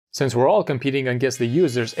Since we're all competing against the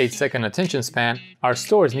user's 8-second attention span, our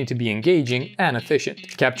stores need to be engaging and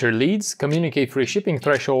efficient. Capture leads, communicate free shipping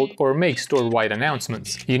threshold, or make store-wide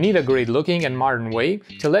announcements. You need a great-looking and modern way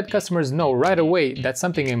to let customers know right away that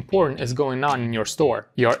something important is going on in your store.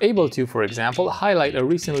 You are able to, for example, highlight a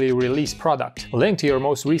recently released product, link to your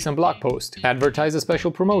most recent blog post, advertise a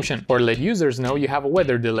special promotion, or let users know you have a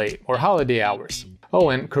weather delay or holiday hours. Oh,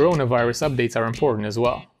 and coronavirus updates are important as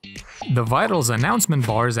well. The Vitals Announcement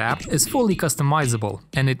Bars app is fully customizable,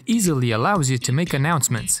 and it easily allows you to make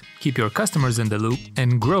announcements, keep your customers in the loop,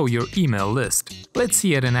 and grow your email list. Let's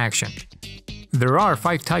see it in action. There are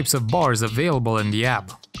 5 types of bars available in the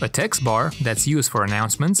app. A text bar that's used for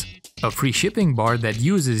announcements, a free shipping bar that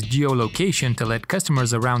uses geolocation to let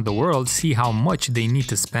customers around the world see how much they need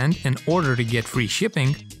to spend in order to get free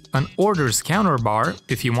shipping, an orders counter bar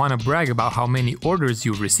if you want to brag about how many orders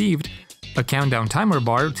you've received, a countdown timer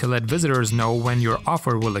bar to let visitors know when your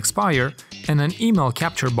offer will expire, and an email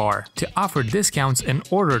capture bar to offer discounts in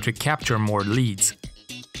order to capture more leads.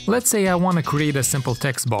 Let's say I want to create a simple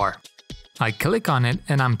text bar. I click on it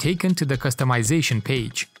and I'm taken to the customization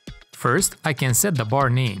page. First, I can set the bar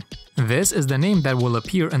name. This is the name that will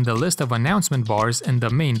appear in the list of announcement bars in the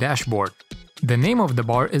main dashboard. The name of the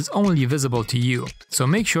bar is only visible to you, so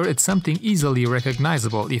make sure it's something easily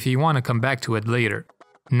recognizable if you want to come back to it later.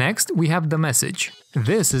 Next, we have the message.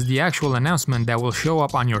 This is the actual announcement that will show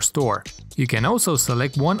up on your store. You can also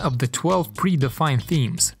select one of the 12 predefined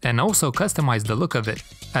themes and also customize the look of it,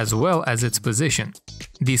 as well as its position.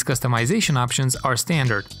 These customization options are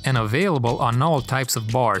standard and available on all types of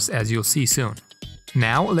bars, as you'll see soon.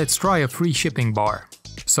 Now, let's try a free shipping bar.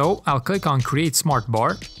 So, I'll click on Create Smart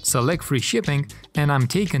Bar, select Free Shipping, and I'm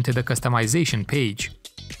taken to the customization page.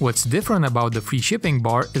 What's different about the free shipping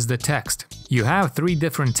bar is the text. You have 3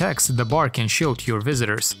 different texts the bar can show to your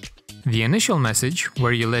visitors. The initial message,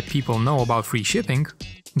 where you let people know about free shipping,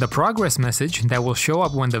 the progress message that will show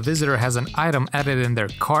up when the visitor has an item added in their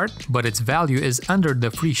cart but its value is under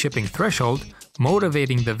the free shipping threshold,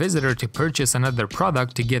 motivating the visitor to purchase another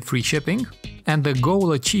product to get free shipping, and the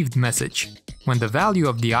goal achieved message, when the value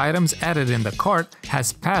of the items added in the cart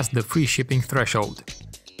has passed the free shipping threshold.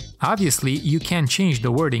 Obviously, you can change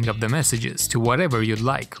the wording of the messages to whatever you'd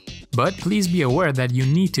like, but please be aware that you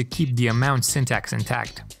need to keep the amount syntax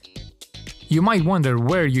intact. You might wonder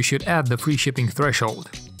where you should add the free shipping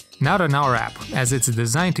threshold. Not on our app, as it's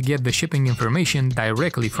designed to get the shipping information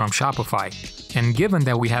directly from Shopify. And given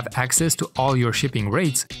that we have access to all your shipping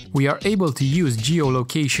rates, we are able to use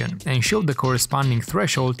geolocation and show the corresponding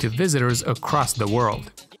threshold to visitors across the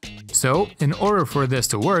world. So, in order for this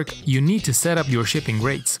to work, you need to set up your shipping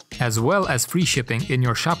rates, as well as free shipping in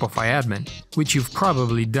your Shopify admin, which you've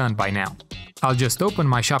probably done by now. I'll just open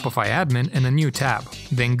my Shopify admin in a new tab,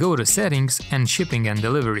 then go to Settings and Shipping and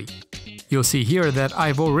Delivery. You'll see here that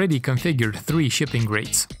I've already configured 3 shipping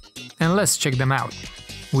rates. And let's check them out.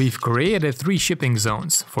 We've created 3 shipping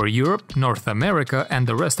zones for Europe, North America, and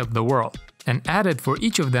the rest of the world, and added for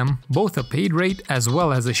each of them both a paid rate as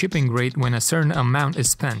well as a shipping rate when a certain amount is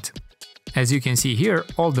spent. As you can see here,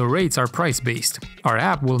 all the rates are price-based. Our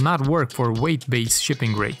app will not work for weight-based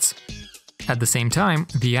shipping rates. At the same time,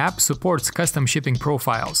 the app supports custom shipping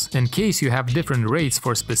profiles in case you have different rates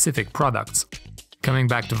for specific products. Coming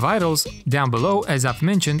back to Vitals, down below, as I've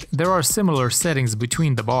mentioned, there are similar settings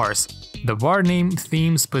between the bars. The bar name,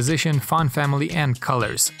 themes, position, font family, and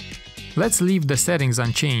colors. Let's leave the settings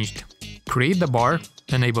unchanged. Create the bar,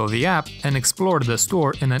 enable the app, and explore the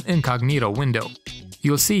store in an incognito window.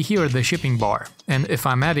 You'll see here the shipping bar, and if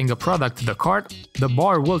I'm adding a product to the cart, the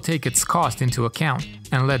bar will take its cost into account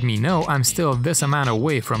and let me know I'm still this amount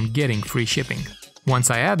away from getting free shipping. Once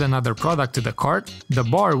I add another product to the cart, the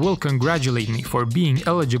bar will congratulate me for being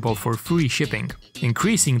eligible for free shipping,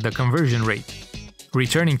 increasing the conversion rate.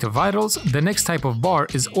 Returning to Vitals, the next type of bar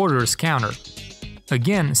is Orders Counter.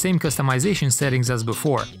 Again, same customization settings as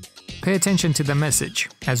before. Pay attention to the message,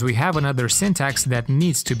 as we have another syntax that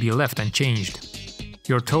needs to be left unchanged.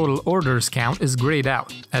 Your total orders count is grayed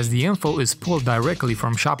out, as the info is pulled directly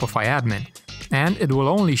from Shopify admin, and it will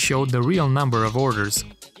only show the real number of orders.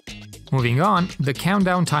 Moving on, the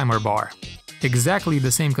countdown timer bar. Exactly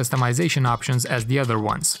the same customization options as the other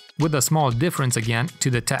ones, with a small difference again to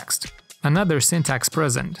the text. Another syntax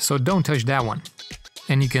present, so don't touch that one.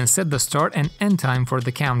 And you can set the start and end time for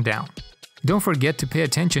the countdown. Don't forget to pay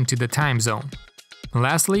attention to the time zone.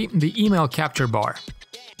 Lastly, the email capture bar.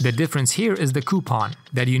 The difference here is the coupon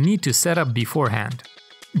that you need to set up beforehand.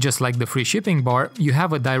 Just like the free shipping bar, you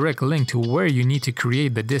have a direct link to where you need to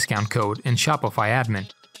create the discount code in Shopify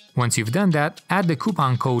admin. Once you've done that, add the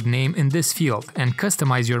coupon code name in this field and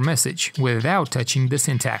customize your message without touching the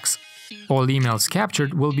syntax. All emails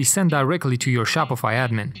captured will be sent directly to your Shopify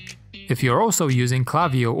admin. If you're also using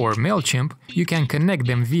Klaviyo or MailChimp, you can connect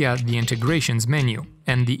them via the integrations menu,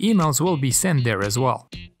 and the emails will be sent there as well.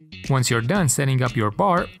 Once you're done setting up your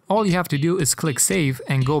bar, all you have to do is click Save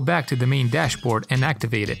and go back to the main dashboard and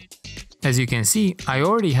activate it. As you can see, I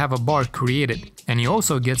already have a bar created, and you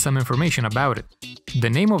also get some information about it. The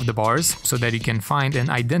name of the bars, so that you can find and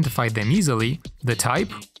identify them easily, the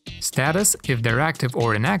type, status if they're active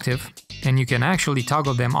or inactive, and you can actually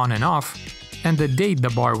toggle them on and off, and the date the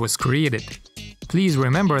bar was created. Please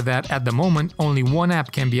remember that at the moment only one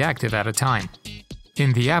app can be active at a time.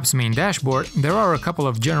 In the app's main dashboard, there are a couple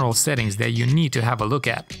of general settings that you need to have a look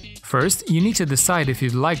at. First, you need to decide if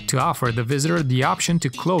you'd like to offer the visitor the option to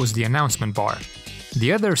close the announcement bar.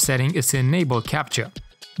 The other setting is to enable CAPTCHA.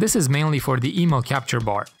 This is mainly for the email capture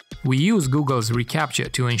bar. We use Google's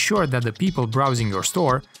reCAPTCHA to ensure that the people browsing your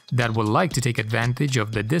store that would like to take advantage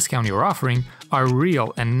of the discount you're offering are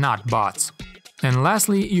real and not bots. And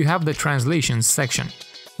lastly, you have the translations section.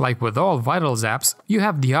 Like with all Vitals apps, you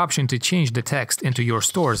have the option to change the text into your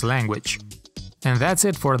store's language. And that's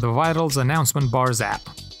it for the Vitals Announcement Bars app.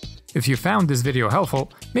 If you found this video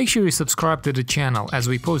helpful, make sure you subscribe to the channel as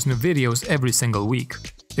we post new videos every single week.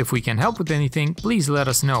 If we can help with anything, please let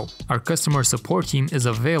us know. Our customer support team is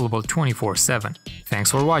available 24/7. Thanks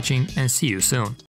for watching and see you soon.